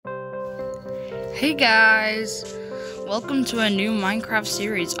Hey guys! Welcome to a new Minecraft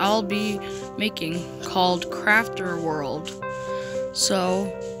series I'll be making called CrafterWorld. So,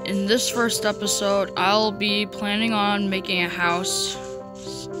 in this first episode, I'll be planning on making a house.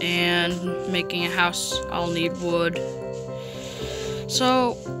 And making a house, I'll need wood.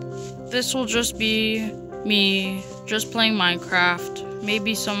 So, this will just be me just playing Minecraft.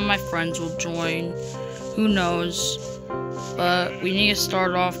 Maybe some of my friends will join. Who knows? But we need to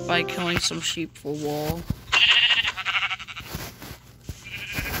start off by killing some sheep for wool.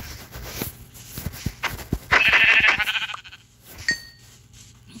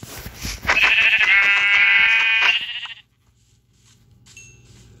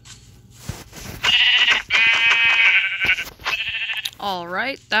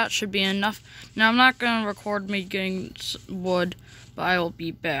 Alright, that should be enough. Now I'm not going to record me getting wood, but I will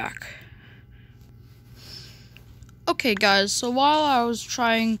be back. Okay guys, so while I was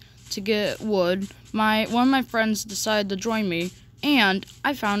trying to get wood, one of my friends decided to join me, and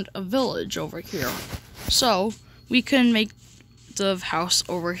I found a village over here. So, we can make the house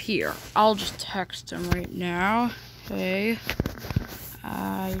over here. I'll just text him right now. Hey,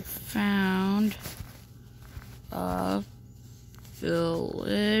 I found a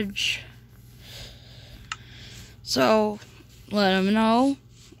village. So, let him know,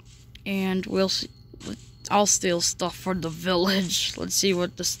 and we'll see. I'll steal stuff for the village. Let's see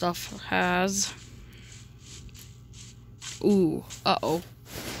what the stuff has. Ooh, uh-oh.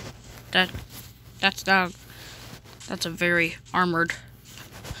 That's a very armored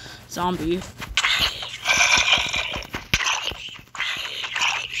zombie.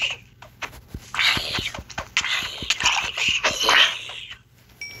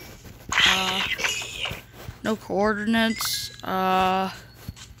 No coordinates.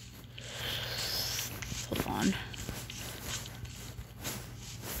 Hold on.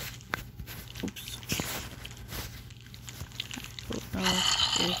 Oops. I don't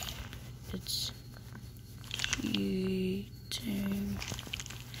know if it's cheating.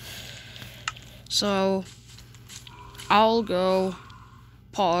 So, I'll go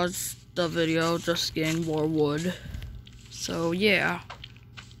pause the video just getting more wood. So, yeah.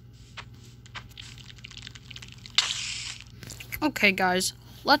 Okay, guys.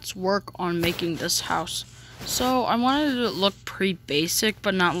 Let's work on making this house. So I wanted it to look pretty basic,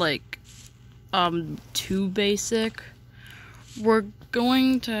 but not like too basic. We're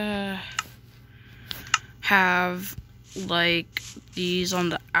going to have like these on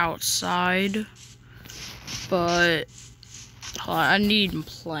the outside, but I need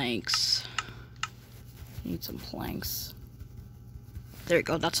planks. Need some planks. There you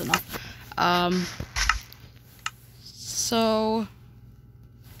go, that's enough. So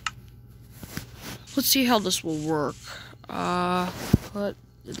let's see how this will work. Put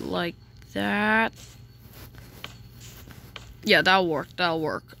it like that. Yeah, that'll work,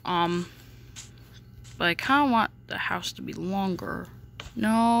 but I kinda want the house to be longer.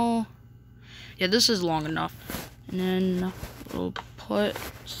 No. Yeah, this is long enough. And then we'll put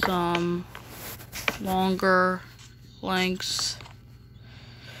some longer planks.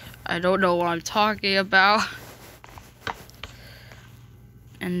 I don't know what I'm talking about.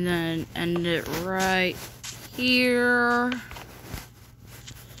 And then end it right here.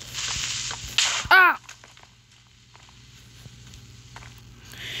 Ah!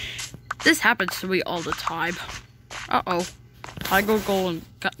 This happens to me all the time. Uh-oh. Tiger Golem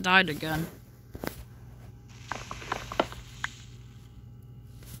died again.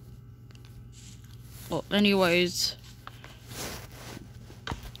 Well, anyways.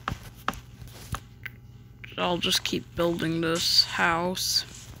 I'll just keep building this house.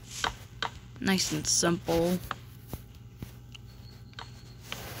 Nice and simple.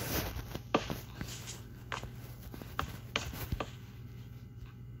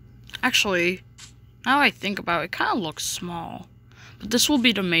 Actually, now I think about it, it kind of looks small. But this will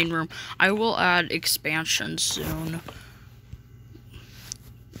be the main room. I will add expansion soon.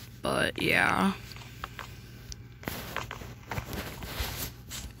 But yeah.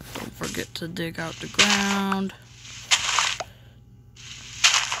 Don't forget to dig out the ground.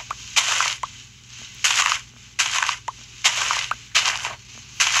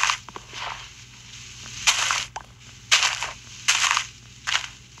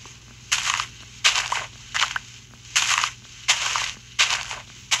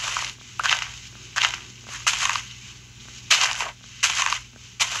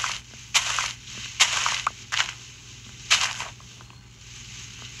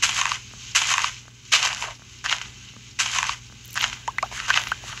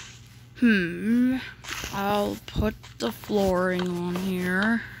 I'll put the flooring on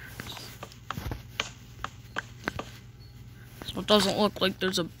here. It doesn't look like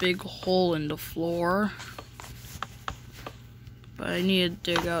there's a big hole in the floor. But I need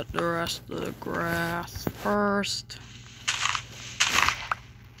to dig out the rest of the grass first.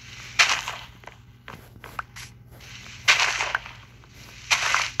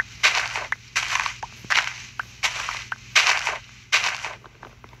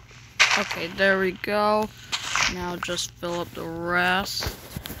 Okay, there we go. Now just fill up the rest.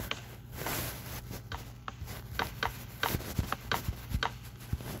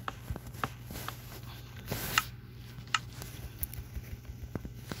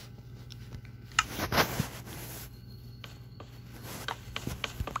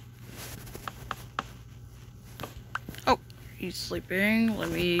 Oh, he's sleeping. Let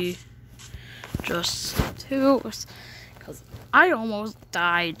me just do, because I almost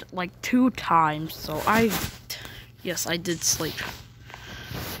died like 2 times, so yes, I did sleep.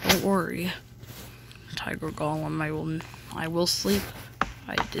 Don't worry, Tiger Golem, I will sleep.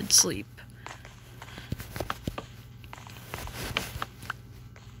 I did sleep.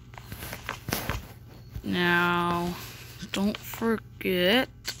 Now, don't forget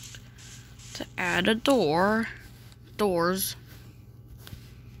to add a doors.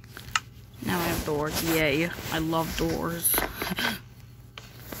 Now I have doors, yay. I love doors.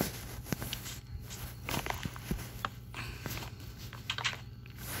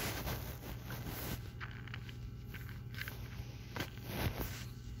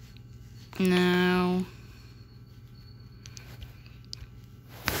 Now,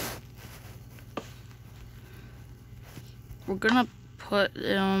 we're gonna put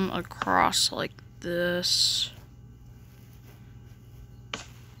them across like this.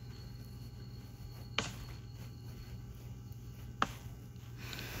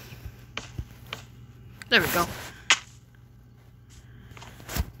 There we go.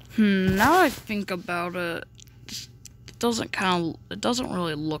 Now I think about it, it doesn't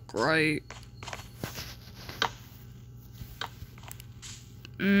really look right.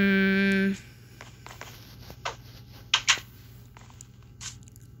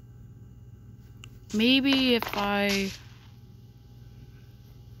 Maybe if I...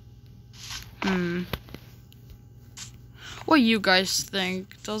 What do you guys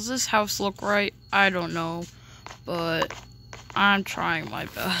think? Does this house look right? I don't know, but I'm trying my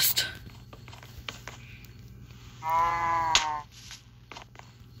best.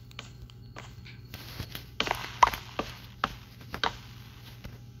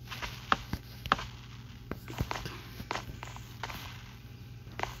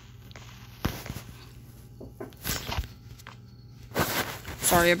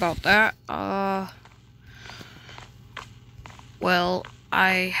 Sorry about that. Well,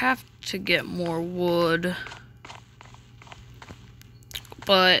 I have to get more wood.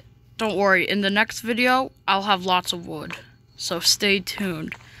 But don't worry, in the next video, I'll have lots of wood. So stay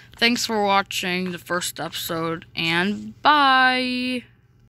tuned. Thanks for watching the first episode, and bye!